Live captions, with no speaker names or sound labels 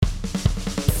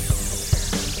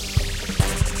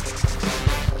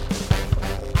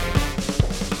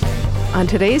On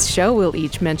today's show, we'll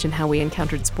each mention how we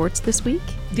encountered sports this week.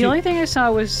 The only thing I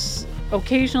saw was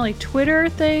occasionally Twitter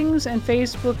things and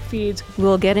Facebook feeds.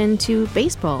 We'll get into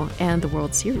baseball and the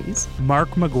World Series.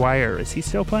 Mark McGwire, is he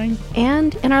still playing?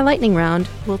 And in our lightning round,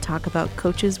 we'll talk about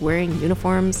coaches wearing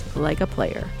uniforms like a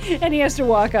player. And he has to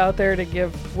walk out there to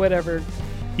give whatever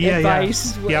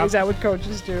advice. Yeah. Is that what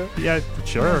coaches do? Yeah,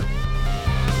 sure.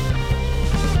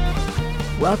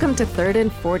 Welcome to Third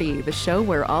and 40, the show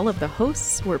where all of the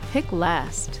hosts were picked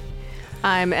last.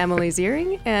 I'm Emily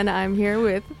Ziering, and I'm here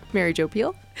with Mary Jo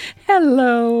Peel.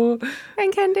 Hello.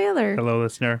 And Ken Taylor. Hello,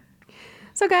 listener.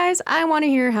 So, guys, I want to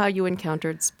hear how you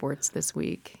encountered sports this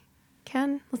week.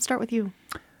 Ken, let's start with you.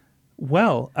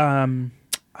 Well,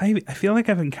 I feel like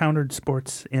I've encountered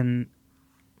sports in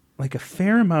like a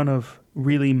fair amount of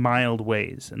really mild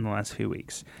ways in the last few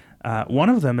weeks. One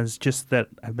of them is just that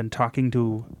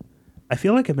I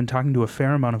feel like I've been talking to a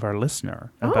fair amount of our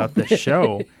listener about this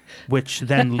show, which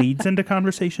then leads into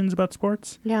conversations about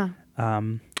sports. Yeah.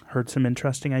 Heard some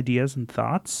interesting ideas and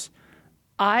thoughts.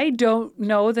 I don't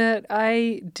know that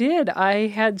I did. I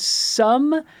had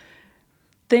some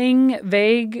thing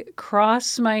vague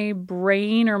cross my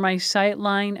brain or my sight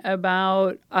line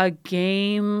about a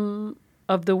game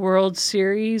of the World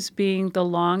Series being the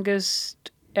longest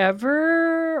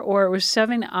ever, or it was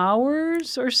 7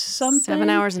 hours or something. 7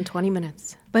 hours and 20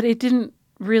 minutes. But it didn't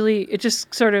really, it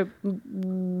just sort of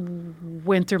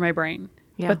went through my brain.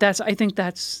 Yeah. But I think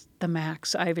that's the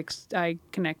max I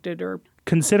connected or...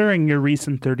 Considering your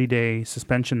recent 30-day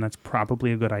suspension, that's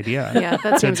probably a good idea. Yeah,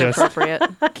 that seems appropriate.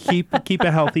 Keep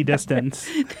a healthy distance.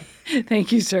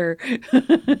 Thank you, sir.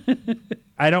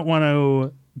 I don't want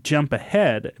to jump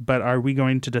ahead, but are we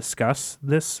going to discuss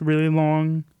this really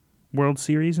long World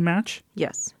Series match?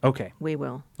 Yes. Okay. We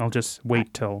will. I'll just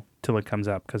wait till it comes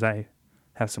up because I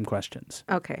have some questions.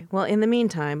 Okay. Well, in the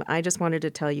meantime, I just wanted to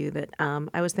tell you that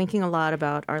I was thinking a lot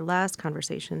about our last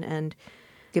conversation and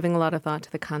giving a lot of thought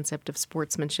to the concept of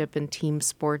sportsmanship and team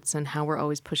sports and how we're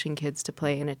always pushing kids to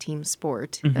play in a team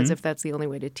sport as if that's the only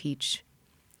way to teach,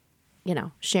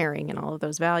 sharing and all of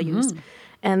those values.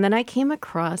 And then I came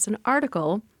across an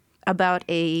article about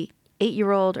a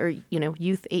 8-year-old or,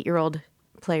 youth 8-year-old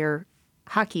player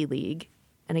hockey league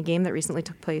and a game that recently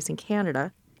took place in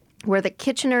Canada where the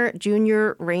Kitchener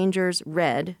Junior Rangers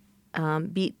Red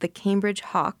beat the Cambridge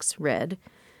Hawks Red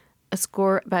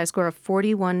by a score of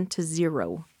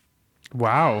 41-0.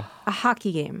 Wow. A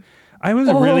hockey game. I was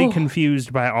really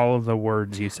confused by all of the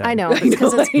words you said. I know.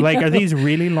 Because it's, like, are these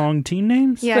really long team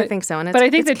names? yeah, I think so. And But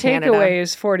I think the Canada. takeaway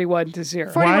is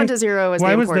 41-0. 41-0 is the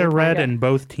Why was there important red part. in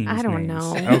both teams' I don't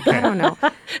names? know. Okay. I don't know.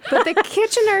 But the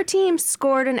Kitchener team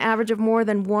scored an average of more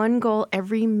than one goal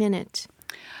every minute.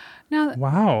 Now,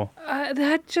 Wow.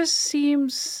 that just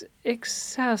seems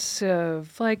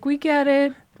excessive. Like, we get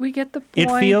it. We get the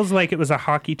point. It feels like it was a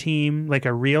hockey team, like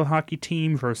a real hockey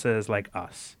team versus like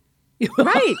us.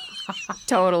 Right.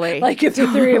 Totally. Like if the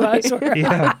three of us were...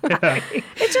 Yeah.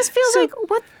 It just feels like,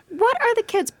 what are the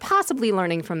kids possibly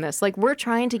learning from this? Like, we're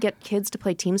trying to get kids to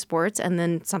play team sports, and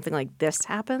then something like this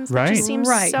happens. Right. It just seems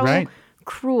Right. so Right.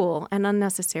 cruel and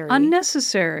unnecessary.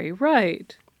 Unnecessary,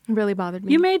 right. It really bothered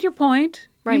me. You made your point.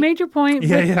 Right. You made your point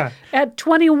Yeah. at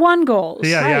 21 goals.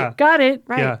 Yeah, right. yeah. Got it.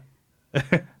 Right.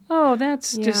 Yeah. Oh,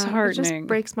 that's Yeah, disheartening. It just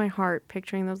breaks my heart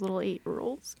picturing those little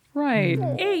 8-year-olds. Right.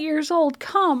 8 years old.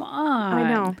 Come on. I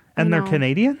know. And I they're know.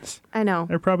 Canadians? I know.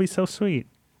 They're probably so sweet.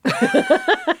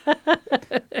 The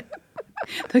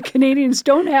Canadians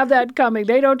don't have that coming.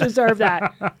 They don't deserve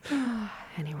that.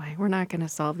 Anyway, we're not going to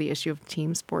solve the issue of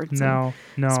team sports No.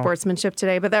 and sportsmanship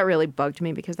today, but that really bugged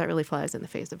me because that really flies in the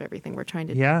face of everything we're trying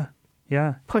to Yeah.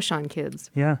 push on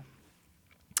kids. Yeah.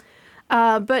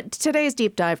 But today's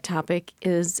deep dive topic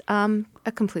is a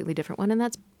completely different one, and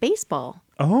that's baseball.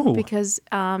 Oh. Because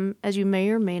as you may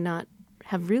or may not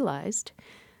have realized,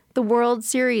 the World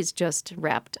Series just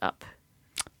wrapped up.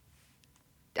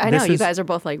 I know, you guys are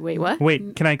both like, wait, what?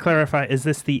 Wait, can I clarify? Is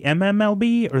this the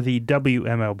MMLB or the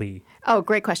WMLB? Oh,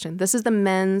 great question. This is the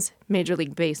men's Major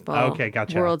League Baseball Okay,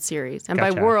 gotcha. World Series. And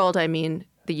Gotcha. by world, I mean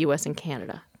the U.S. and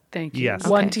Canada. Thank you. Yes.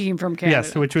 One Okay. team from Canada.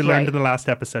 Yes, which we learned Right. in the last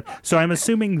episode. So I'm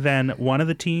assuming then one of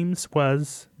the teams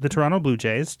was the Toronto Blue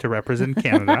Jays to represent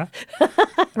Canada.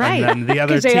 Right. And then the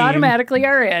other Because they team, automatically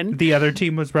are in. the other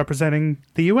team was representing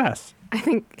the U.S. I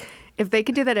think if they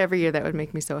could do that every year, that would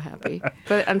make me so happy.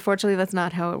 But unfortunately, that's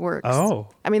not how it works. Oh.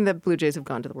 I mean, the Blue Jays have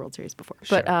gone to the World Series before,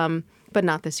 but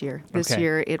not this year. This Okay.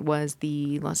 year, it was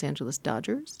the Los Angeles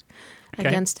Dodgers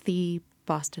against the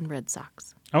Boston Red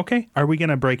Sox. Okay. Are we going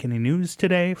to break any news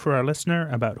today for our listener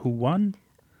about who won?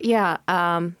 Yeah,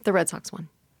 the Red Sox won.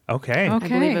 Okay. Okay. I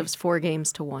believe it was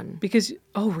 4-1. Because,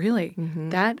 oh, really? Mm-hmm.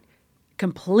 That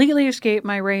completely escaped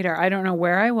my radar. I don't know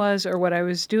where I was or what I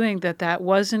was doing, that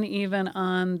wasn't even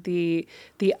on the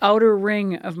outer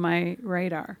ring of my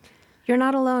radar. You're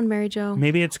not alone, Mary Jo.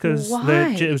 Maybe it's because Why?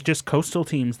 it was just coastal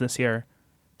teams this year.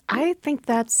 I think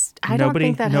that's. I don't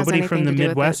think that has Nobody anything from the to do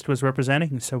Midwest with was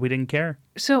representing, so we didn't care.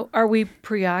 So are we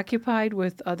preoccupied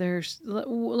with others?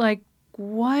 Like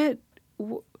what?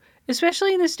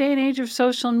 Especially in this day and age of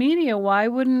social media, why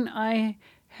wouldn't I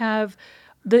have...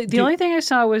 The only thing I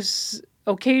saw was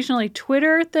occasionally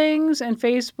Twitter things and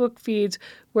Facebook feeds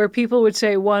where people would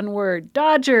say one word,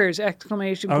 Dodgers,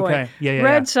 exclamation point. Okay. Yeah,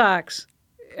 Red yeah. Sox,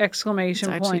 it. exclamation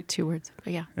It's actually point. 2 words.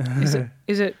 But yeah.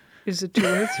 Is it 2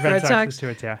 words? Red Sox is 2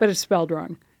 words, yeah. But it's spelled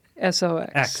wrong.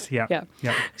 SOX. X, yeah. Yeah.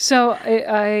 Yeah. So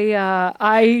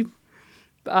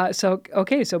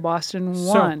so Boston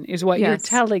won is what you're Yes.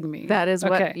 telling me. That is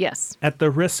what. Okay. Yes. At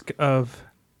the risk of,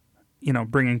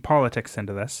 bringing politics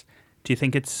into this, do you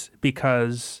think it's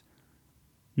because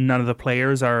none of the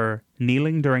players are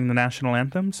kneeling during the national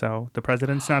anthem, so the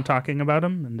president's not talking about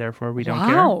them, and therefore we don't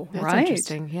Wow, That's right.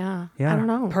 interesting. Yeah. Yeah. I don't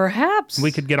know. Perhaps care?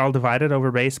 We could get all divided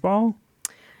over baseball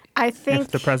I think if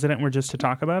the president were just to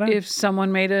talk about it. if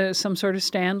someone made some sort of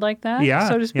stand like that, Yeah,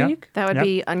 so to yeah. speak. that would Yep.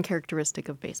 be uncharacteristic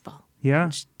of baseball, Yeah,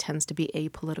 which tends to be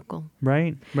apolitical.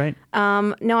 right.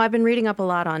 No, I've been reading up a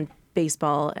lot on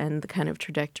baseball and the kind of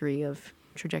trajectory of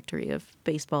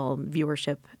baseball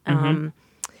viewership,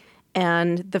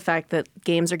 and the fact that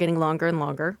games are getting longer and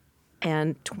longer.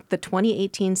 And the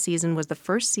 2018 season was the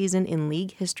first season in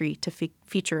league history to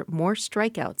feature more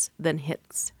strikeouts than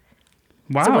hits.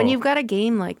 Wow. So when you've got a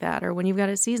game like that, or when you've got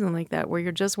a season like that, where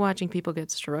you're just watching people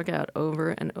get struck out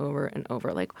over and over and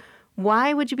over, like,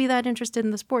 why would you be that interested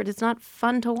in the sport? It's not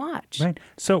fun to watch. Right.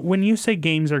 So when you say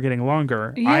games are getting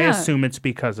longer, I Yeah. assume it's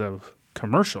because of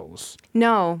commercials.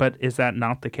 No, But is that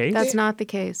not the case? that's not the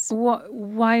case.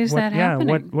 Why is that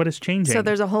happening? What is changing? So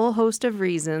there's a whole host of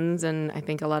reasons, and I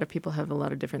think a lot of people have a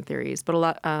lot of different theories. But a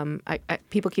lot,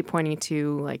 people keep pointing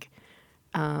to like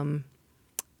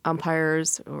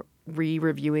umpires or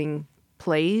re-reviewing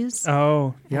plays.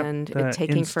 Oh, yep. And the it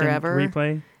taking instant forever.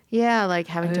 replay. Yeah, like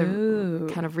having to Ooh.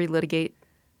 kind of relitigate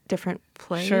different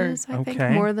plays. Sure. I think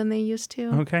Okay. more than they used to.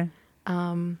 Okay.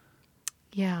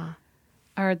 Yeah.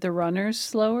 Are the runners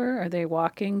slower? Are they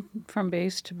walking from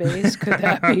base to base? Could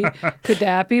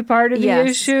that be part of the Yes,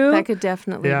 issue? that could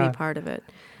definitely Yeah. be part of it.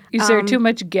 Is there too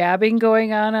much gabbing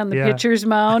going on the Yeah. pitcher's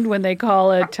mound when they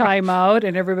call a timeout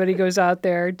and everybody goes out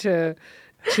there to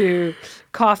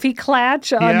coffee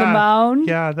clatch on the mound?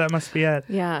 Yeah, that must be it.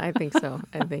 Yeah, I think so.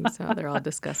 They're all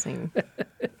discussing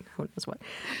who knows what.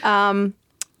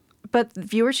 But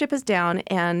viewership is down,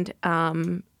 and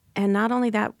not only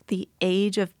that, the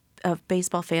age of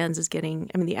baseball fans is getting.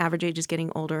 I mean, the average age is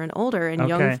getting older and older, and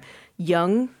Okay.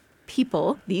 young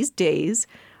people these days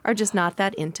are just not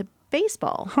that into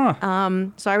baseball.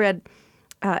 So I read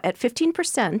at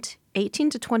 15%, 18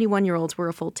 to 21-year-olds were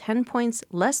a full 10 points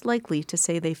less likely to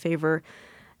say they favor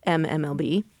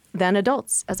MLB than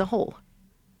adults as a whole.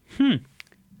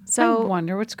 So I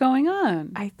wonder what's going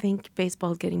on. I think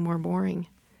baseball is getting more boring.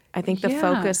 I think the Yeah.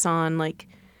 focus on like,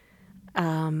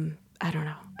 I don't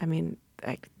know. I mean,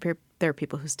 there are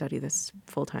people who study this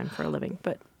full time for a living,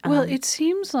 but Well, it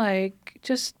seems like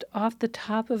just off the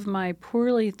top of my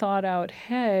poorly thought out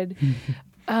head,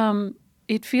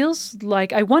 it feels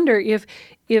like I wonder if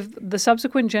the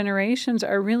subsequent generations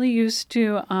are really used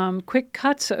to quick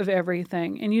cuts of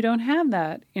everything, and you don't have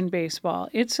that in baseball.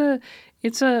 It's a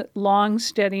long,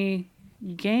 steady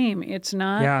game. It's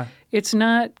not. Yeah. It's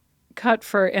not cut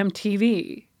for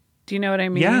MTV. Do you know what I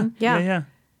mean? Yeah.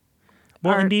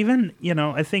 Well, and even,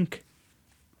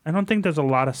 I don't think there's a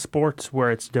lot of sports where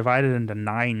it's divided into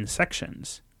 9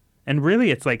 sections. And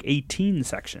really, it's like 18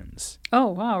 sections, Oh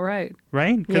wow! Right.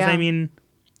 right? Because, Yeah. I mean,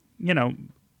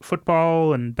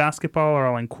 football and basketball are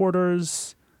all in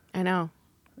quarters. I know.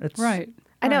 It's Right.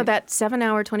 I know right. that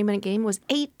 7-hour, 20-minute game was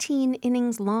 18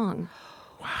 innings long.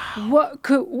 What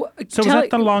could? So was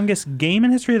that the longest game in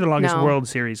history or the longest No. World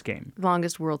Series game?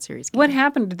 Longest World Series game. What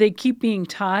happened? Did they keep being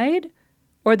tied,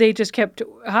 or they just kept?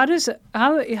 How is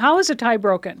a tie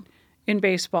broken in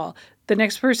baseball? The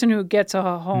next person who gets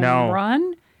a home No.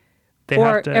 run, They or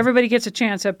have to, everybody gets a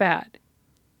chance at bat.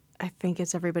 I think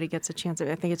it's everybody gets a chance.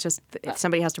 I think it's just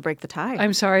somebody has to break the tie.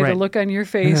 I'm sorry, the Right. look on your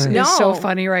face No. is so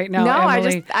funny right now. No, I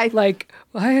Emily. just- I- like.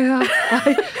 I'm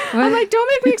like,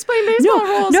 don't make me explain baseball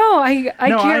rules. No, I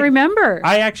No, can't remember.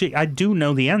 I do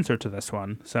know the answer to this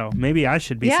one, so maybe I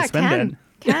should be Yeah, suspended.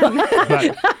 Ken.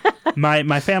 But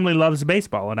my family loves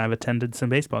baseball, and I've attended some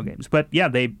baseball games. But yeah,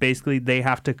 they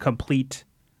have to complete.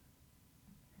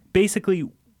 Basically,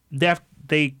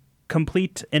 they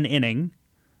complete an inning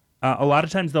a lot of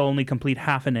times they'll only complete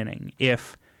half an inning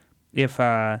if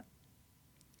the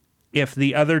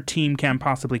other team can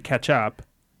possibly catch up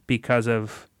because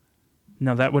of.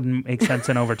 No, that wouldn't make sense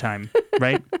in overtime,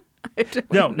 right?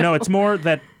 No, it's more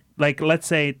that, like, let's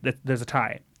say that there's a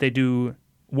tie. They do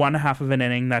one half of an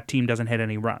inning, that team doesn't hit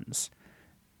any runs.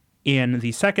 In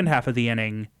the second half of the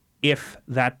inning, if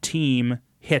that team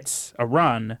hits a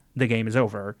run, the game is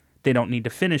over. They don't need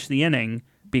to finish the inning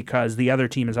because the other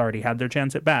team has already had their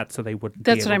chance at bat, so they wouldn't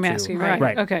That's be what able I'm to. asking.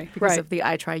 Right. Okay. Because of the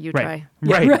I try, you Right.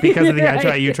 try. Right, because of the I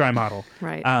try, you try model.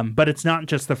 Right. But it's not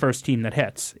just the first team that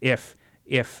hits. If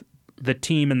the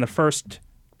team in the first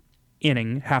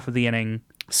inning, half of the inning,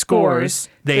 scores,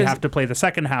 they have to play the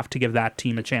second half to give that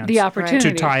team a chance The opportunity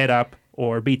to tie it up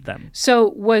or beat them. So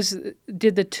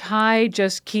did the tie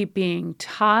just keep being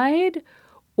tied,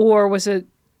 or was it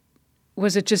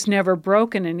just never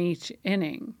broken in each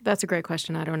inning? That's a great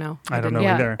question. I don't know. I don't know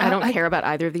Yeah. either. I don't care about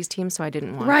either of these teams, so I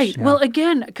didn't watch. Right. Yeah. Well,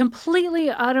 again, completely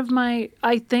out of my.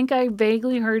 I think I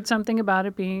vaguely heard something about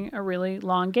it being a really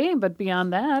long game, but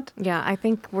beyond that, Yeah, I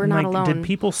think we're not alone. Did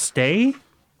people stay?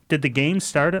 Did the game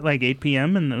start at like 8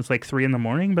 p.m. and it was like 3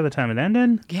 a.m. by the time it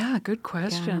ended? yeah, good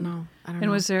question. Yeah, I don't know.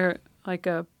 And was there like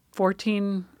a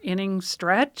 14-inning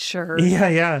stretch or?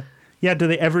 Yeah. Do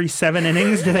they every 7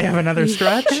 innings? Do they have another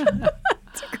stretch?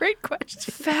 That's a great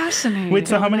question. Fascinating. Wait,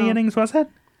 so how many know. innings was it?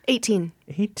 18.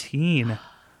 18.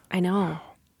 I know.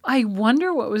 I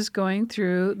wonder what was going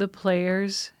through the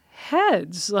players'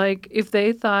 heads. Like if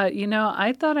they thought,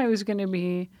 I thought I was going to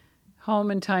be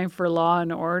home in time for Law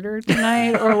and Order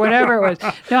tonight or whatever it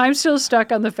was. No, I'm still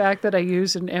stuck on the fact that I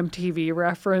use an MTV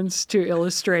reference to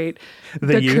illustrate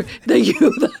The youth. the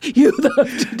youth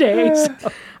of today.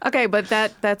 So. Okay, but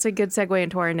that's a good segue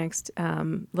into our next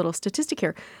little statistic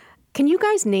here. Can you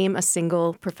guys name a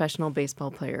single professional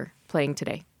baseball player playing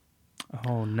today?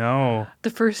 Oh, no. The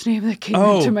first name that came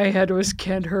into my head was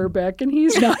Kent Herbeck, and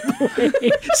he's not playing.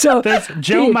 So There's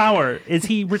Joe Mauer. Is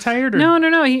he retired? Or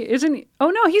No, he isn't. Oh,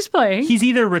 no, he's playing. He's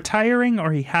either retiring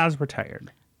or he has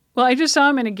retired. Well, I just saw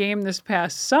him in a game this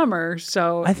past summer,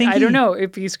 so I don't know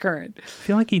if he's current. I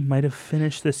feel like he might have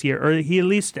finished this year, or he at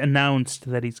least announced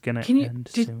that he's going to end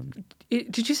soon.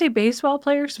 Did you say baseball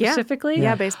player specifically?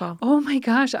 Yeah, baseball. Oh my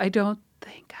gosh, I don't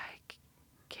think I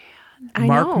can. I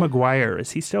Mark know. McGuire,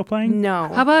 is he still playing? No.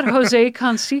 How about Jose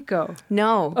Canseco?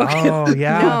 No. Oh,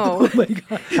 yeah. No.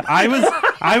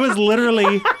 I was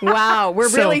literally... Wow, we're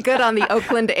So- really good on the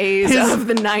Oakland A's of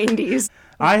the 90s.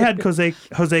 I had Jose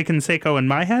Canseco in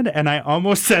my head, and I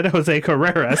almost said Jose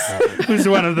Carreras, who's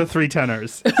one of the 3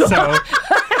 tenors. So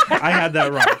I had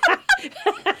that wrong.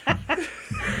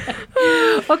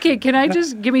 Okay, can I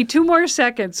just give me 2 more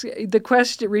seconds?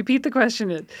 Repeat the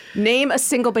question. Name a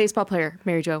single baseball player,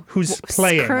 Mary Jo. Who's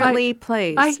playing? Currently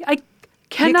plays. I You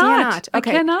cannot.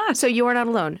 Okay. I cannot. So you are not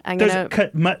alone. I'm There's gonna.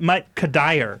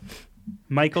 Kadire.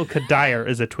 Michael Kadire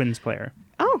is a Twins player.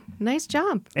 Oh, nice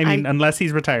job. I mean, unless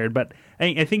he's retired, but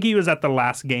I think he was at the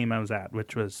last game I was at,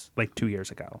 which was like 2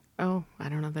 years ago. Oh, I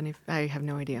don't know. Then I have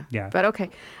no idea. Yeah. But okay.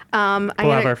 We'll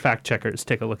have our fact checkers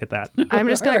take a look at that. I'm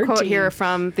just going to Our quote team. here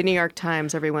from the New York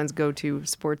Times, everyone's go-to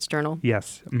sports journal.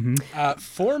 Yes. Mm-hmm.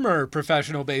 Former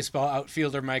professional baseball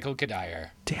outfielder Michael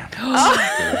Kadire. Damn.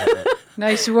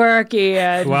 Nice work,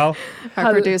 Ian. Well,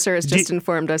 Our producer has just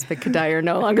informed us that Kadire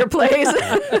no longer plays.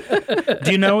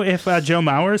 do you know if Joe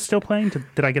Mauer is still playing?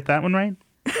 Did I get that one right?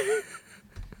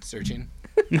 Searching.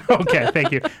 Okay,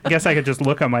 thank you. I guess I could just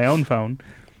look on my own phone.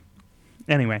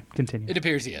 Anyway, continue. It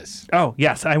appears he is. Oh,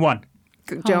 yes, I won.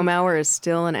 Joe Mauer is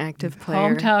still an active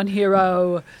player, Hometown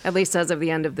hero. at least as of the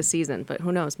end of the season. But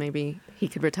who knows? Maybe he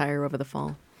could retire over the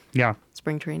fall. Yeah.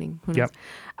 Spring training. Who knows?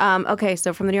 Yep. Okay,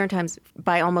 so from the New York Times,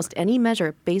 by almost any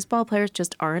measure, baseball players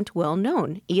just aren't well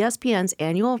known. ESPN's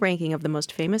annual ranking of the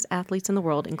most famous athletes in the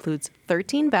world includes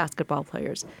 13 basketball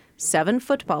players, 7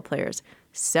 football players,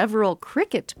 several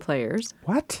cricket players,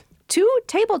 What? 2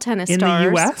 table tennis In stars.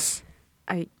 the U.S.?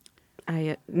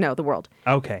 No, the world.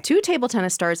 Okay. 2 table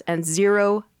tennis stars and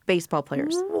 0 baseball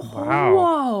players. Wow.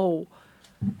 Whoa.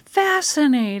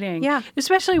 Fascinating. Yeah.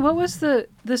 Especially, what was the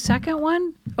second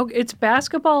one? Oh, it's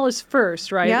basketball is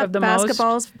first, right? Yeah, Of the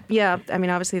basketballs. Yeah, I mean,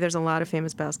 obviously, there's a lot of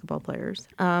famous basketball players,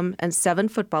 and 7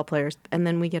 football players, and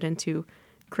then we get into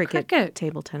cricket.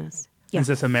 Table tennis. Yeah, Is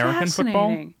this American football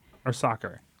Fascinating. or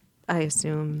soccer? I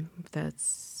assume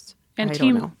that's And I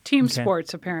don't know. team Okay.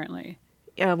 sports, apparently.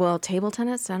 Well, table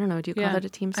tennis. I don't know. Do you call that a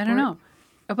team sport? I don't know.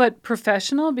 But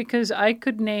professional, because I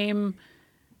could name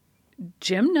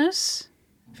gymnasts,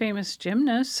 famous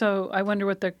gymnasts. So I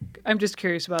wonder I'm just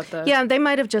curious about the. Yeah, they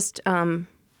might have just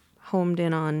homed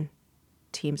in on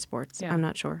team sports. Yeah. I'm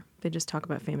not sure. They just talk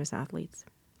about famous athletes.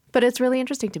 But it's really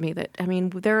interesting to me that, I mean,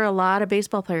 there are a lot of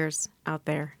baseball players out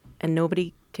there and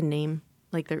nobody can name,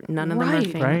 like, none of them are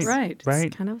Right, famous. right.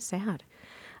 It's kind of sad.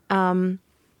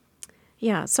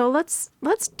 Yeah, so let's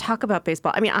talk about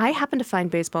baseball. I mean, I happen to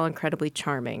find baseball incredibly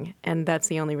charming, and that's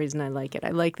the only reason I like it. I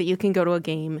like that you can go to a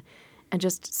game and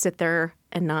just sit there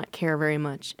and not care very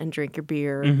much and drink your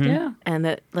beer. Yeah. And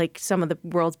that, like, some of the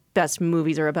world's best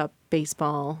movies are about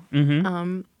baseball.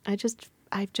 I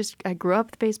grew up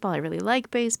with baseball. I really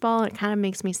like baseball. It kind of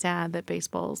makes me sad that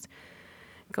baseball's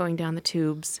going down the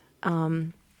tubes.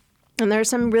 And there are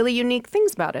some really unique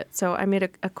things about it. So I made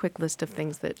a quick list of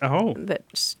things that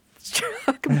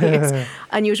struck me as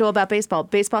unusual about baseball.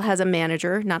 Baseball has a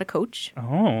manager, not a coach.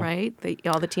 Oh. Right?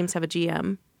 All the teams have a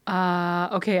GM.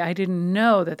 Okay, I didn't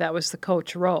know that was the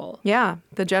coach role. Yeah,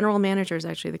 the general manager is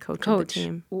actually the coach of the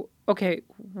team. Okay,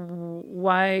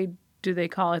 why do they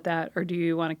call it that, or do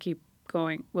you want to keep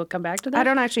going? We'll come back to that? I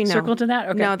don't actually know. Circle to that?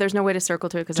 Okay. No, there's no way to circle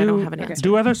to it because I don't have an answer.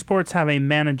 Do other sports have a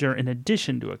manager in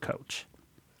addition to a coach?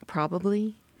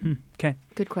 Probably. Okay.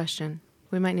 Good question.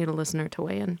 We might need a listener to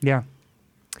weigh in. Yeah.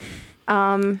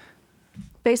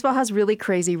 Baseball has really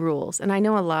crazy rules, and I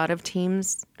know a lot of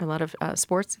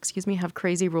sports, have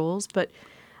crazy rules, but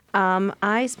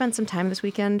I spent some time this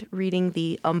weekend reading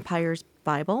the Umpire's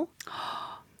Bible.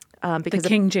 Because the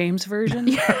King James version?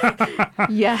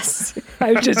 Yes.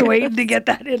 I was just waiting to get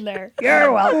that in there.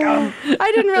 You're welcome.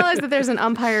 I didn't realize that there's an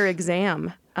umpire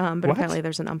exam, but What? apparently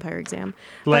there's an umpire exam.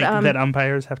 Like But, that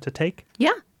umpires have to take?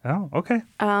 Yeah. Oh, okay.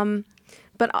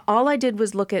 But all I did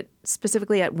was look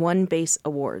specifically at one base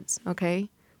awards, okay?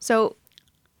 So,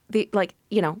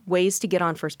 ways to get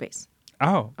on first base.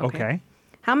 Oh, okay.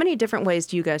 How many different ways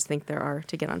do you guys think there are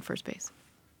to get on first base?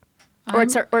 Or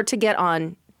to get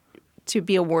on, to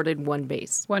be awarded one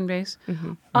base? One base. Okay.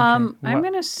 I'm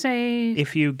going to say...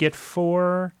 If you get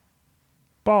 4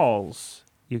 balls,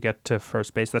 you get to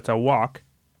first base. That's a walk,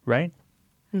 right?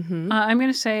 I'm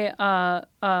going to say,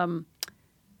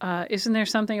 isn't there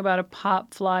something about a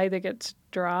pop fly that gets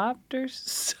dropped or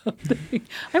something?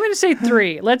 I'm going to say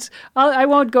 3. I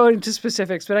won't go into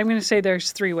specifics, but I'm going to say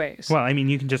there's 3 ways. Well, I mean,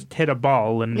 you can just hit a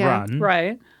ball and run.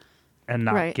 Right. And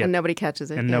not get... and nobody catches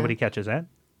it. And nobody catches it.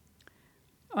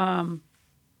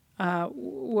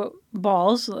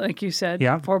 Balls, like you said.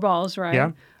 Yeah. 4 balls, right?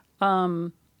 Yeah.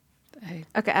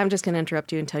 Okay, I'm just going to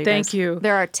interrupt you and tell you Thank guys. you.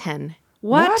 There are 10.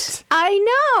 What?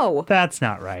 I know! That's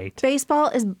not right. Baseball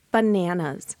is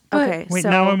bananas. But- Okay, Wait,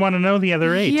 so now I want to know the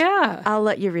other 8. Yeah. I'll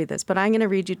let you read this, but I'm going to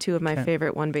read you 2 of my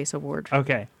favorite one base award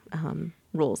Okay.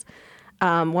 rules.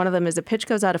 One of them is a pitch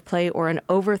goes out of play or an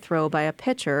overthrow by a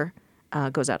pitcher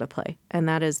goes out of play. And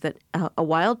that is that a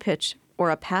wild pitch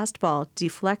or a passed ball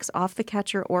deflects off the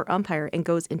catcher or umpire and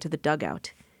goes into the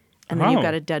dugout. And then you've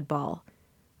got a dead ball.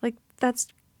 Like, that's...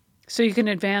 So you can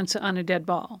advance on a dead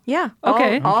ball. Yeah.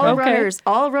 Okay. All Okay.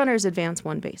 runners advance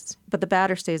one base, but the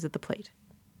batter stays at the plate.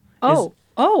 Oh.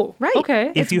 Right.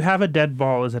 Okay. If you have a dead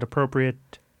ball, is it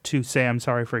appropriate to say I'm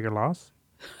sorry for your loss?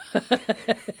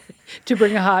 To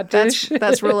bring a hot dish.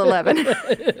 That's Rule 11.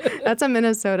 That's a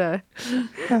Minnesota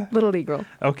Little League rule.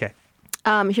 Okay.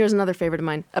 Here's another favorite of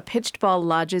mine. A pitched ball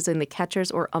lodges in the catcher's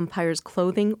or umpire's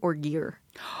clothing or gear.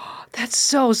 That's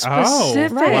so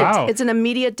specific. Right. Wow. It's an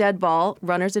immediate dead ball.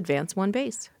 Runners advance one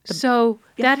base. So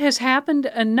that has happened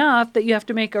enough that you have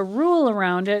to make a rule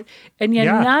around it, and yet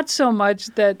not so much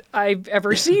that I've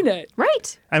ever seen it.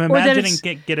 Right. I'm Or that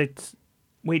imagining get it.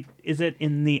 Wait, is it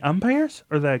in the umpires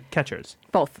or the catchers?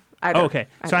 Both. Either. Oh, okay.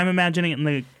 So I'm imagining it in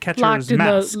the catcher's Locked in the-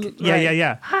 mask. right.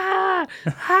 Yeah. Hi.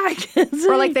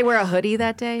 Or like they wear a hoodie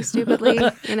that day, stupidly.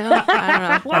 You know? I don't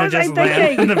know. What And was it I just lands in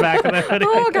thinking? the back of the hoodie.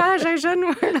 Oh, gosh, I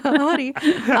shouldn't wear a hoodie.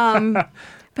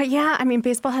 But yeah, I mean,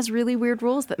 baseball has really weird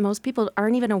rules that most people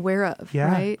aren't even aware of,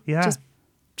 Yeah, right? yeah.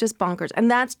 Just bonkers.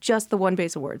 And that's just the one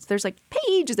base awards. There's like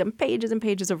pages and pages and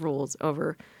pages of rules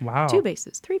over Wow. 2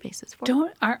 bases, 3 bases,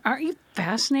 4. Aren't you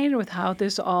fascinated with how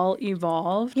this all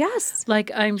evolved? Yes.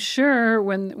 Like, I'm sure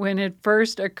when it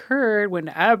first occurred, when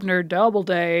Abner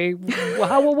Doubleday,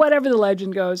 whatever the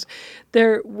legend goes,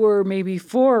 there were maybe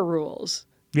 4 rules.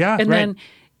 Yeah, And right. then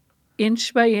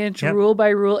inch by inch, Yep. rule by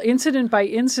rule, incident by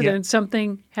incident, Yep.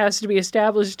 something has to be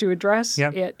established to address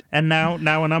Yep. it. And now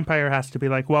an umpire has to be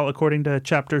like, well, according to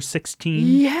chapter 16,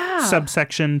 Yeah.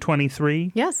 subsection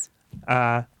 23, Yes.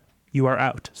 you are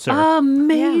out, sir.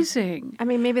 Amazing. I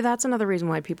mean, maybe that's another reason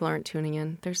why people aren't tuning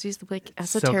in. There's these like so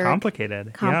esoteric,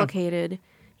 complicated.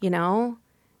 you know?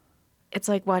 It's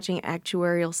like watching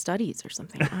actuarial studies or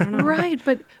something. I don't know. Right,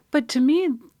 but to me,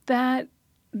 that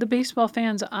the baseball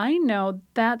fans I know,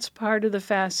 that's part of the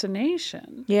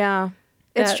fascination. Yeah.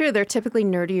 It's That- true. They're typically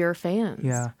nerdier fans.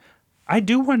 Yeah. I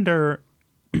do wonder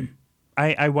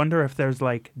I wonder if there's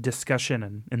like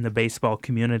discussion in the baseball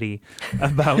community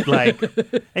about like,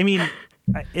 I mean,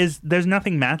 there's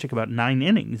nothing magic about 9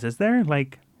 innings, is there?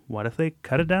 Like, what if they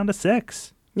cut it down to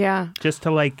 6? Yeah. Just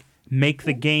to like make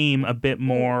the game a bit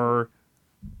more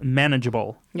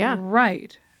manageable. Yeah.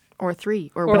 Right. Or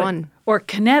 3 or 1. Or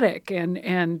kinetic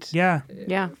and Yeah.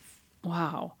 Yeah.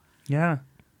 wow. Yeah.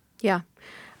 Yeah.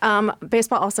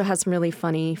 Baseball also has some really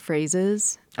funny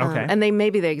phrases. Okay. And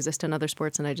maybe they exist in other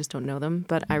sports and I just don't know them.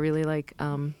 But I really like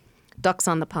ducks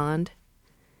on the pond.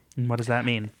 And what does that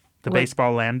mean? The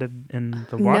baseball landed in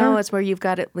the water? No, it's where you've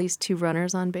got at least 2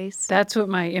 runners on base. That's what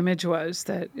my image was,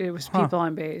 that it was people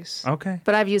on base. Okay.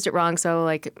 But I've used it wrong. So,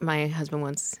 like, my husband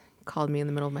once called me in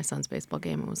the middle of my son's baseball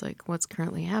game and was like, "What's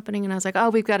currently happening?" And I was like,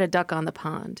 "Oh, we've got a duck on the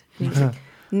pond." And he was like,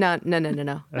 No.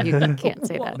 You can't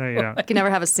say that. No, you don't. You can never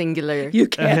have a singular, You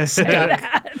can't say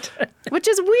that. which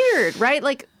is weird, right?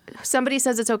 Like, somebody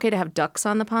says it's okay to have ducks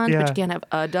on the pond, but Yeah. you can't have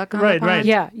a duck on Right, the pond.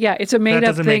 right. Yeah. It's a made up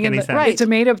doesn't make thing. any sense. Right. It's a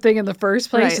made up thing in the first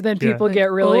place, Right. and then Yeah. people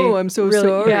get really. "Oh, I'm so really,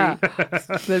 sorry." Yeah.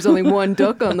 There's only one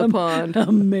duck on the pond.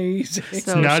 Amazing.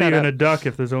 So Not shut even up. a duck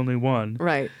if there's only one.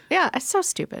 Right. Yeah, it's so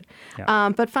stupid.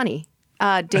 Yeah. But funny.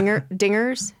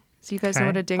 Dingers. So you guys know Okay.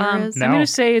 what a dinger is? No. I'm going to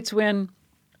say it's when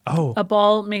Oh. a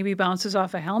ball maybe bounces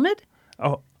off a helmet.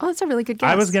 Oh. Oh, that's a really good guess.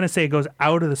 I was going to say it goes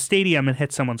out of the stadium and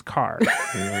hits someone's car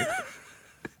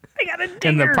I got a dinger.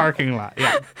 in the parking lot.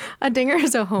 Yeah. A dinger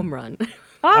is a home run.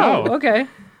 Oh, Oh. okay.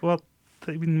 Well,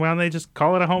 why don't they just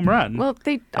call it a home run? Well,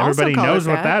 they also Everybody call knows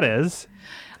it what that is.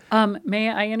 May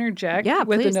I interject Yeah,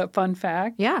 with please. a fun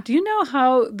fact? Yeah. Do you know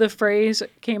how the phrase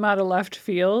 "came out of left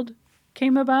field"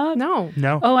 came about? No.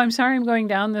 No. Oh, I'm sorry. I'm going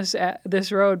down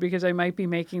this road because I might be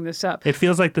making this up. It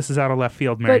feels like this is out of left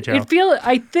field, Mary But Jo.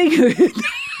 I think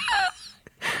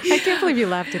I can't believe you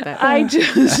laughed at that. I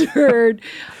just heard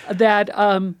that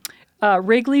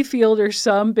Wrigley Field or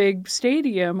some big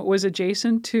stadium was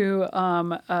adjacent to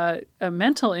a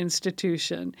mental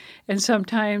institution, and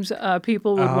sometimes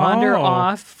people would wander Oh.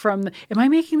 off from. Am I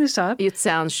making this up? It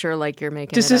sounds sure like you're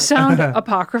making Does it this up. sound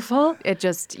apocryphal? It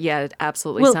just, it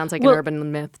absolutely Well- sounds like well, an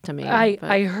urban myth to me. but-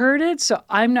 I heard it, so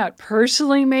I'm not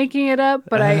personally making it up,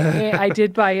 but I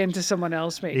did buy into someone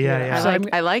else making Yeah, it up. yeah. So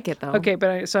I like it, though. okay, but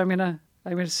I'm gonna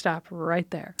stop right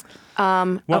there.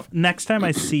 Well, next time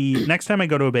I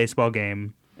go to a baseball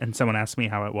game and someone asks me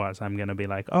how it was, I'm going to be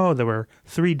like, oh, there were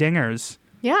 3 dingers.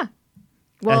 Yeah.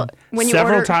 Well, And when you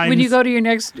several order... times, When you go to your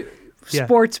next Yeah.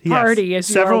 sports Yes. party, as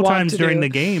you are several wont times to during do. the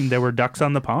game, there were ducks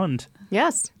on the pond.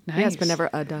 Yes. Yes, Nice. but never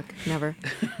a duck. Never.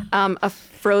 A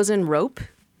frozen rope.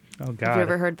 Oh, God. Have you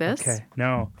ever heard this? Okay.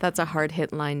 No. That's a hard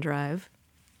hit line drive.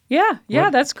 Yeah,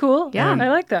 What? that's cool. Yeah. I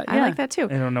like that. I yeah. like that, too.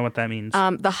 I don't know what that means.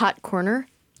 The hot corner,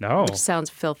 no. which sounds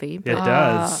filthy. It But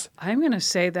does. I'm going to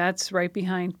say that's right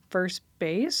behind first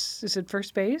base. Is it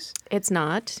first base? it's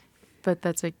not. But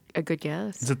that's a good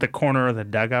guess. Is it the corner of the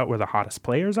dugout where the hottest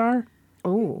players are?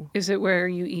 Oh. Is it where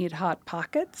you eat Hot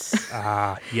Pockets?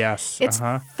 Ah, yes. It's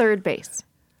third base.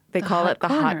 They call it the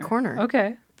hot corner.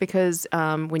 Okay. Because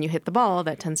when you hit the ball,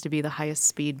 that tends to be the highest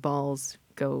speed balls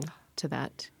go to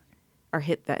that or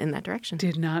hit that in that direction.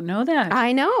 Did not know that,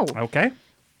 I know. Okay.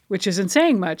 which isn't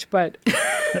saying much, but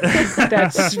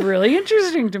that's really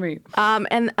interesting to me. And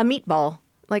a meatball.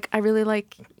 Like, I really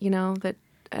like, that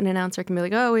an announcer can be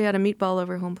like, oh, we had a meatball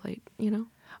over home plate,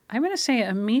 I'm going to say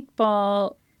a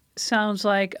meatball sounds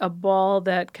like a ball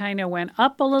that kind of went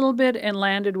up a little bit and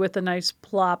landed with a nice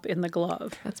plop in the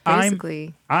glove. That's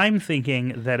basically. I'm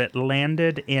thinking that it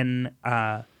landed in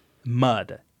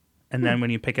mud. And then when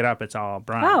you pick it up, it's all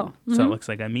brown. Oh, So it looks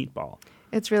like a meatball.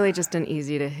 It's really just an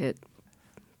easy to hit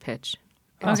pitch.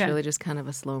 It's Okay. really just kind of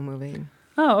a slow moving.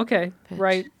 Oh, okay. Pitch,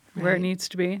 Right where it right. needs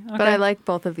to be. Okay. But I like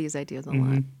both of these ideas a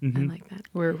lot. I like that.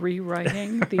 We're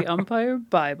rewriting the umpire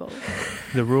Bible.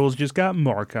 The rules just got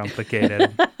more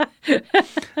complicated.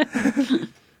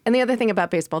 And the other thing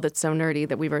about baseball that's so nerdy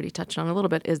that we've already touched on a little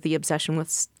bit is the obsession with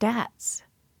stats,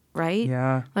 right?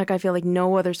 Yeah. Like, I feel like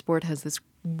no other sport has this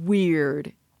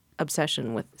weird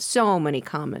obsession with so many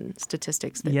common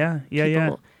statistics that Yeah.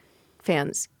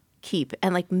 fans keep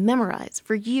and like memorize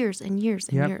for years and years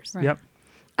and Yep. years. Yep.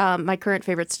 My current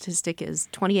favorite statistic is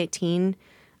 2018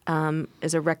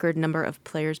 is a record number of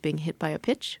players being hit by a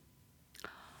pitch.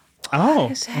 Oh,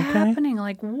 What is okay. happening?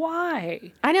 Like,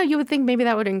 why? I know you would think maybe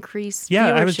that would increase Yeah,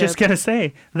 I was just viewership. gonna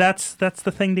say that's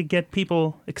the thing to get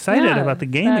people excited Yeah, about the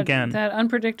game again. That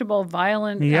unpredictable,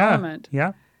 violent yeah, element.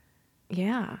 yeah.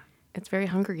 Yeah, it's very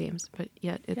Hunger Games, but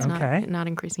yet it's Okay. not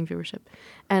increasing viewership.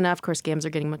 And of course, games are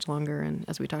getting much longer, and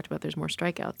as we talked about, there's more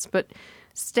strikeouts. But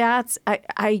stats,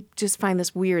 I just find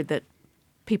this weird that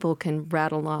people can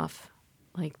rattle off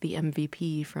like the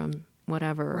MVP from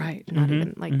whatever. Right. Not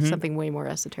even like something way more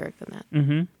esoteric than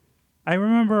that. I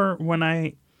remember when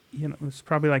it was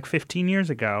probably like 15 years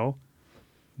ago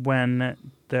when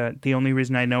the only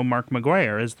reason I know Mark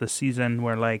McGuire is the season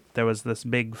where like there was this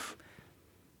big,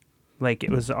 like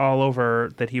it was all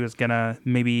over that he was going to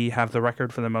maybe have the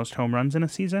record for the most home runs in a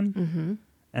season. Mm-hmm.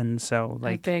 And so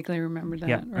like. I vaguely remember that.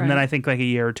 Yeah. Right. And then I think like a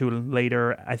year or two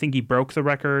later, I think he broke the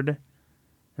record.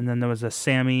 And then there was a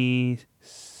Sammy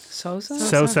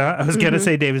Sosa? I was going to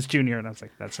say Davis Jr. and I was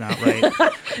like, that's not right.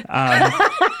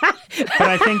 But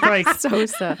I think like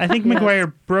Sosa. I think Yes.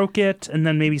 McGuire broke it, and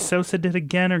then maybe Sosa did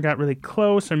again, or got really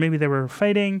close, or maybe they were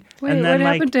fighting. Wait, and then what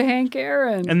like, happened to Hank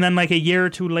Aaron? and then like a year or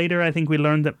two later, I think we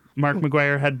learned that Mark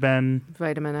McGuire had been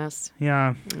Vitamin S.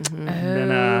 yeah.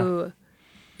 Oh.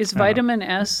 Is vitamin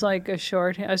S like a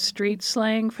street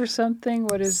slang for something?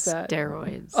 What is that?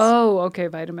 Steroids. Oh, okay,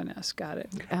 vitamin S. Got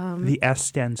it. The S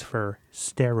stands for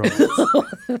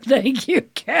steroids. Thank you,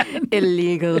 Ken.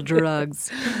 Illegal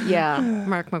drugs. Yeah,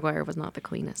 Mark McGuire was not the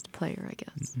cleanest player, I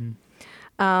guess.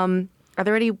 Are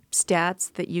there any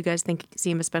stats that you guys think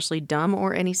seem especially dumb,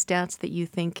 or any stats that you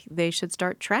think they should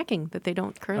start tracking that they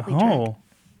don't currently track?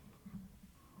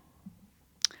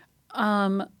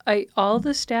 All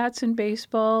the stats in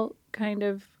baseball kind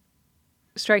of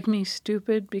strike me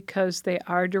stupid because they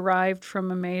are derived from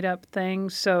a made-up thing.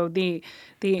 So the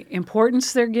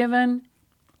importance they're given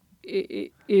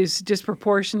is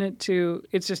disproportionate to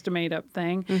it's just a made-up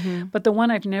thing. Mm-hmm. But the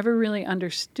one I've never really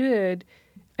understood,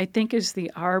 I think, is the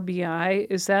RBI.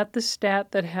 Is that the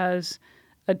stat that has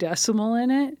a decimal in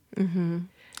it? Mm-hmm.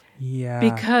 Yeah.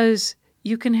 Because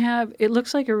you can have, it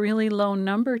looks like a really low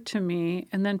number to me,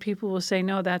 and then people will say,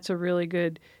 no, that's a really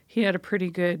good, he had a pretty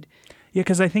good. Yeah,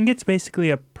 because I think it's basically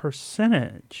a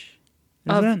percentage.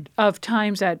 Of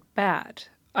times at bat,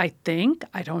 I think.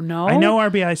 I don't know. I know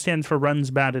RBI stands for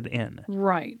runs batted in.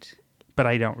 Right. But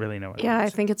I don't really know what it Yeah, I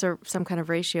is. think it's some kind of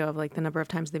ratio of like the number of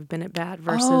times they've been at bat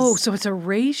versus. Oh, so it's a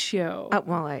ratio.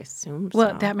 Well, I assume so.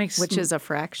 Well, that makes which is a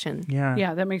fraction. Yeah.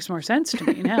 Yeah, that makes more sense to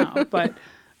me now, but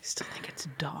I still think it's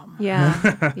dumb.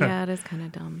 Yeah, yeah, it is kind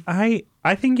of dumb. I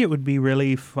think it would be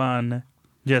really fun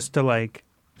just to like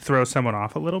throw someone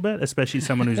off a little bit, especially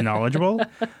someone who's knowledgeable,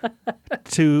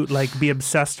 to like be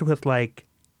obsessed with like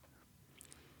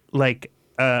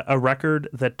a record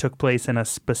that took place in a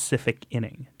specific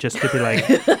inning. Just to be like,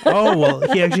 oh, well,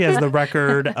 he actually has the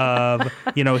record of,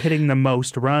 hitting the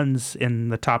most runs in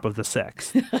the top of the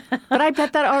sixth. But I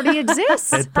bet that already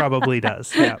exists. It probably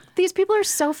does. Yeah. These people are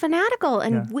so fanatical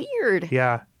and weird.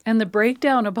 Yeah. And the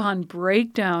breakdown upon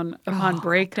breakdown upon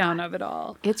breakdown of it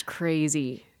all. It's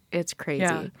crazy. It's crazy.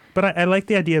 Yeah. But I like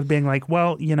the idea of being like,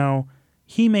 well,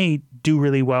 he may do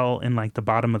really well in like the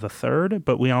bottom of the third,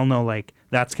 but we all know like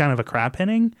that's kind of a crap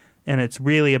inning, and it's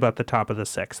really about the top of the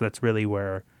sixth. That's really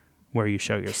where you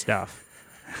show your stuff.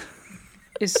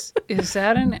 Is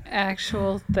that an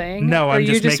actual thing? No, or I'm you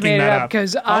just just making made that it up up.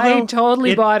 because I Although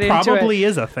totally bought into it. It probably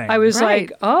is a thing. I was Right.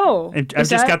 like, oh, I've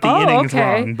just got the innings okay.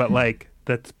 wrong, but like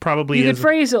that's probably You is. could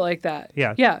phrase it like that.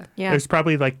 Yeah. Yeah. Yeah. There's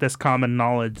probably like this common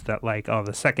knowledge that like, oh,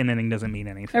 the second inning doesn't mean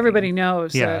anything. Everybody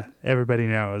knows. Yeah, that. everybody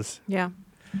knows. Yeah.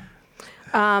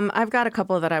 I've got a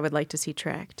couple that I would like to see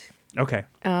tracked. Okay.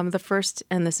 The first,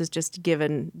 and this is just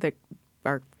given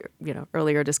our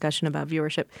earlier discussion about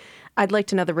viewership, I'd like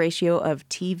to know the ratio of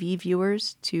TV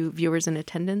viewers to viewers in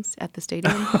attendance at the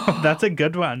stadium. Oh, that's a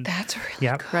good one. That's really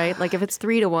Yeah. Right? Like if it's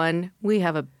 3-1, we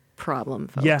have a problem,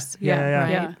 folks. Yes. Yeah.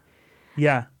 Right? yeah.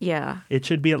 Yeah. Yeah. It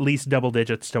should be at least double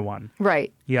digits to one.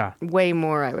 Right. Yeah. Way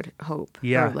more, I would hope.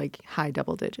 Yeah. Or like high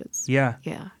double digits. Yeah.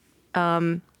 Yeah.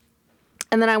 And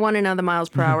then I want to know the miles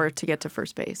per hour to get to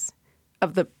first base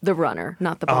of the runner,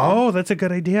 not the ball. Oh, that's a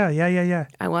good idea. Yeah.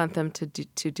 I want them to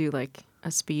do like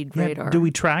a speed Yeah, radar. do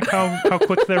we track how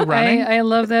quick they're running? I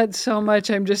love that so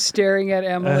much. I'm just staring at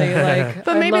Emily like,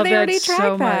 But I maybe love they that already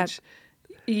so track that.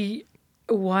 much.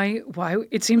 Why?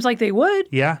 It seems like they would.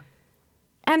 Yeah.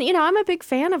 And I'm a big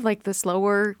fan of like the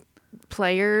slower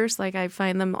players. Like I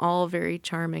find them all very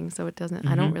charming. So it doesn't.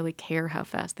 I don't really care how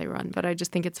fast they run, but I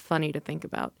just think it's funny to think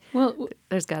about. Well,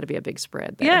 There's got to be a big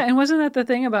spread there. yeah, and wasn't that the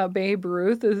thing about Babe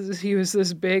Ruth? Is he was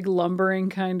this big lumbering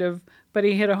kind of, but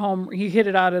he hit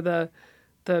it out of the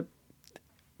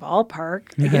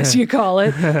ballpark, I guess you call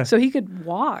it. So he could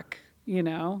walk.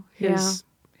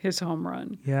 His home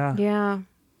run. Yeah. Yeah.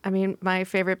 I mean, my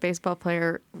favorite baseball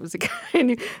player was a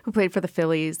guy who played for the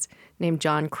Phillies named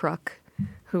John Kruk,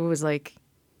 who was like,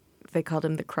 they called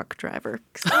him the Kruk driver.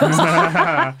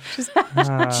 Just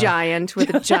giant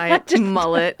with a giant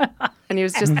mullet. And he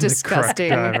was just disgusting.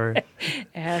 Driver.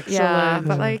 Excellent. Yeah,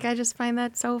 but like I just find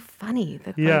that so funny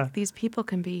that Yeah. like these people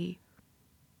can be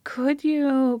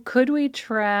could we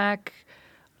track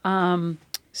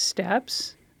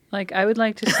steps? Like, I would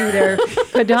like to see their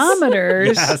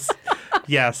pedometers.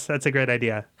 Yes, that's a great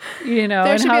idea. You know,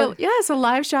 There and should how, be a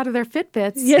live shot of their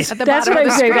Fitbits. yes, at the that's bottom what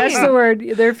of I the say. screen. That's the word.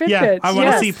 Their Fitbits. Yeah, I want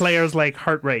to yes. see players like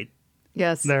heart rate,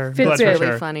 Yes, their Fitbit. blood it's really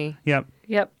pressure. funny. Yep,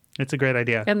 Yep. it's a great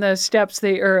idea. And the steps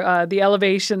the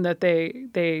elevation that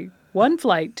they one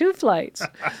flight, two flights.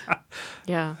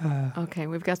 Yeah. Okay,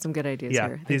 we've got some good ideas Yeah,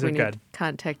 here. I think these we are need good. to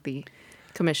contact the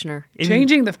commissioner.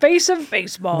 Changing the face of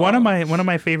baseball. One of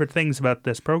my favorite things about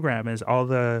this program is all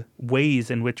the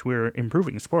ways in which we're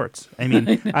improving sports. I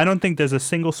mean, I don't think there's a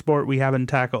single sport we haven't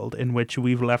tackled in which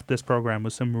we've left this program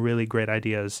with some really great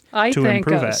ideas I to thank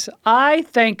improve us. it. I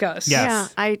thank us.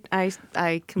 Yes. Yeah,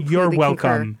 I completely You're concur.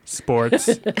 welcome, sports.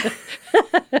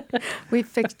 We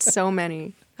fixed so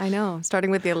many. I know,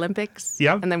 starting with the Olympics.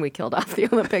 Yep. And then we killed off the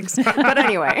Olympics. But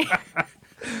anyway.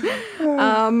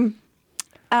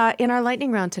 In our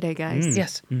lightning round today, guys,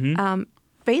 Yes.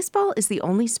 baseball is the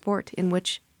only sport in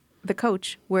which the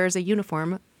coach wears a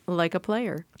uniform like a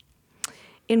player.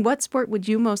 In what sport would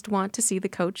you most want to see the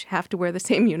coach have to wear the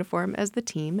same uniform as the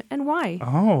team, and why?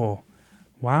 Oh,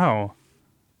 wow.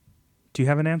 Do you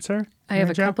have an answer? I have a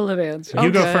Mary Jo? couple of answers.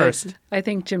 You go good. first. I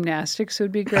think gymnastics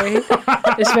would be great,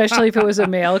 especially if it was a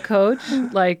male coach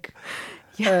like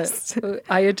Yes.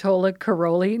 Ayatollah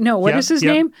Karoli. No, what Yep, is his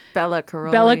yep. name? Bella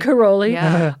Karoli. Bella Karoli.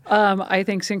 Yeah. I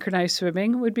think synchronized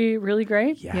swimming would be really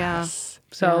great. Yes.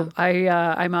 So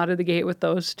I'm out of the gate with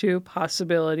those two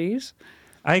possibilities.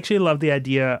 I actually love the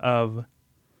idea of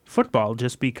football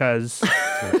just because,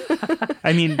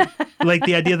 I mean, like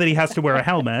the idea that he has to wear a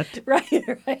helmet.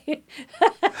 Right.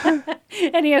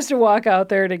 And he has to walk out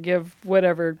there to give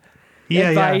whatever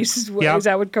advice. Yeah. Is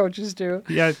that what coaches do?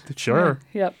 Yeah, sure.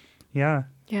 Yep. Yeah.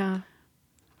 Yeah.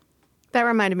 That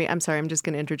reminded me. I'm sorry. I'm just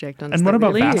going to interject on this. And what that about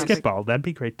really Please. topic. basketball? That'd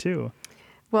be great too.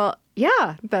 Well,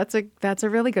 yeah, that's a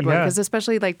really good one Yeah. because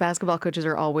especially like basketball coaches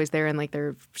are always there in like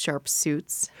their sharp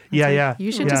suits. It's Yeah, like, yeah.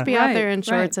 You should Yeah. just be out Right, there in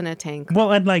shorts right. and a tank.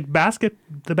 Well, and like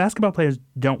the basketball players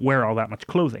don't wear all that much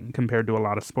clothing compared to a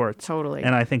lot of sports. Totally.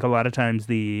 And I think a lot of times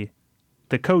the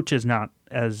coach is not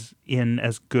as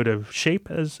good of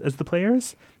shape as the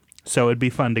players. So it'd be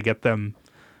fun to get them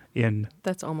in.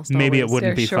 That's almost Maybe it always. wouldn't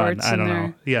Their be fun. shorts I don't and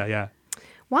know. their- Yeah, yeah.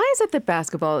 Why is it that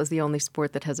basketball is the only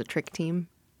sport that has a trick team?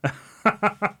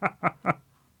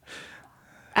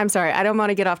 I'm sorry, I don't want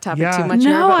to get off topic Yeah. too much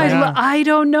here, No, but Yeah. I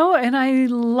don't know, and I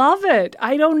love it.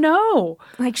 I don't know.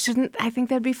 like, shouldn't I think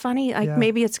that'd be funny? Like, Yeah.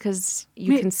 maybe it's because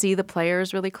you can see the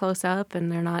players really close up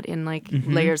and they're not in like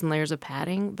Mm-hmm. layers and layers of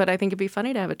padding. But I think it'd be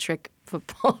funny to have a trick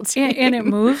football team. And it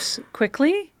moves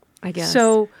quickly. I guess.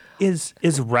 So Is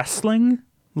wrestling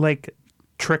like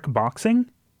trick boxing?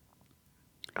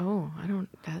 Oh, I don't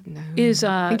know. is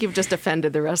I think you've just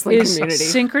offended the wrestling is community.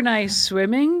 synchronized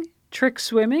swimming, trick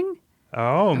swimming,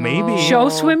 Oh, maybe. show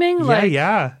swimming, Yeah,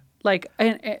 yeah.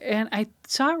 and I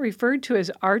saw it referred to as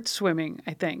art swimming.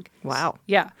 I think. Wow.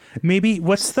 Yeah. Maybe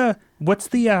what's the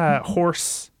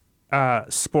horse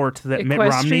sport that Mitt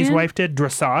Romney's Equestrian? wife did?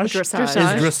 Dressage.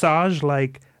 Dressage. Is dressage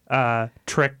like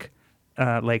trick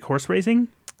like horse racing?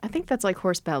 I think that's like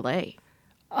horse ballet.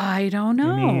 I don't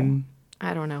know. I mean,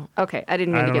 I don't know. Okay, I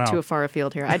didn't mean I to don't get know. too far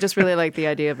afield here. I just really like the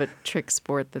idea of a trick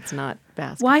sport that's not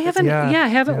basketball. Why haven't Yeah,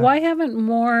 yeah. why haven't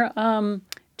more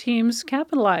teams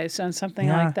capitalized on something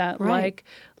Yeah. like that? Right.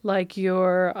 Like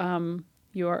your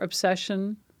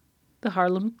obsession, the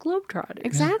Harlem Globetrotters.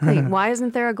 Exactly. Why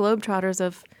isn't there a Globetrotters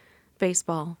of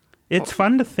baseball? it's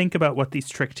fun to think about what these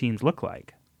trick teams look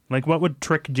like. Like, what would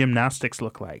trick gymnastics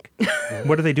look like?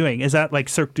 What are they doing? Is that like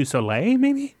Cirque du Soleil,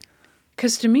 maybe?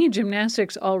 Because to me,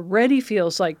 gymnastics already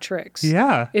feels like tricks.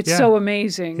 Yeah. It's yeah, so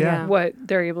amazing Yeah. what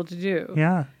they're able to do.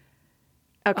 Yeah.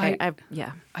 Okay, I-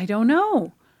 yeah. I don't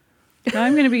know. Now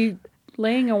I'm going to be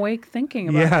laying awake thinking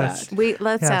about Yes. that.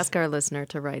 Let's Yes. ask our listener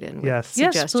to write in with Yes.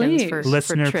 Yes, suggestions please. for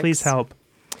Listener, for tricks. please help.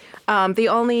 The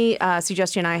only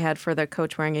suggestion I had for the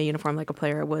coach wearing a uniform like a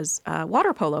player was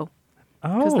water polo.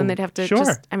 Because Oh, then they'd have to sure.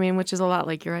 which is a lot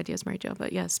like your ideas, Mary Jo.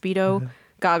 But yeah, Speedo,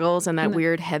 goggles, and that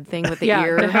weird head thing with the Yeah,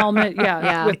 ear. the helmet, yeah,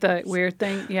 Yeah. with the weird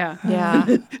thing, yeah.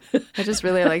 Yeah. I just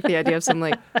really like the idea of some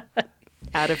like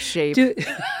out of shape.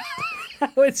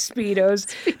 With Speedos.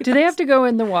 Do they have to go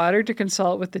in the water to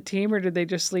consult with the team, or do they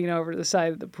just lean over to the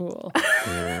side of the pool?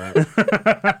 I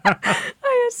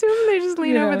assume they just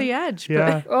lean Yeah. over the edge.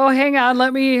 Yeah. Oh, hang on.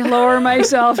 Let me lower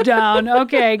myself down.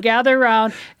 Okay, gather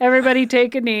around. Everybody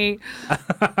take a knee.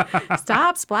 But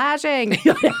stop splashing.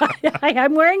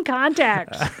 I'm wearing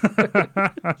contacts.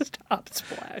 Stop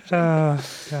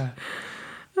splashing.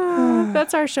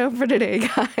 That's our show for today,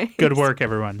 guys. Good work,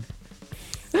 everyone.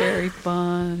 Very I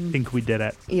fun. think we did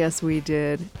it. Yes, we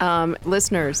did.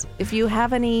 Listeners, if you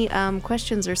have any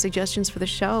questions or suggestions for the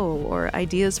show or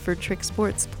ideas for Trick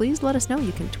Sports, please let us know.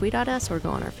 You can tweet at us or go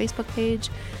on our Facebook page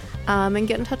and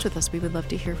get in touch with us. We would love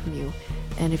to hear from you.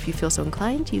 And if you feel so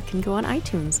inclined, you can go on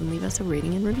iTunes and leave us a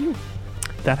rating and review.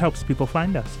 That helps people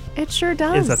find us. It sure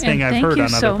does. Is a thing And I've thank heard you on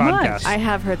so other much. podcasts. I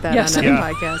have heard that Yes. on other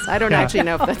Yeah. podcasts. I don't Yeah. actually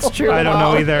know if that's true. I at don't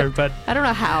all. know either, but I don't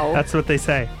know how. that's what they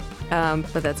say.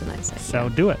 But that's a nice idea. So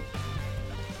do it.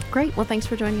 Great. Well, thanks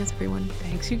for joining us, everyone.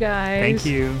 Thanks, you guys. Thank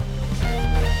you.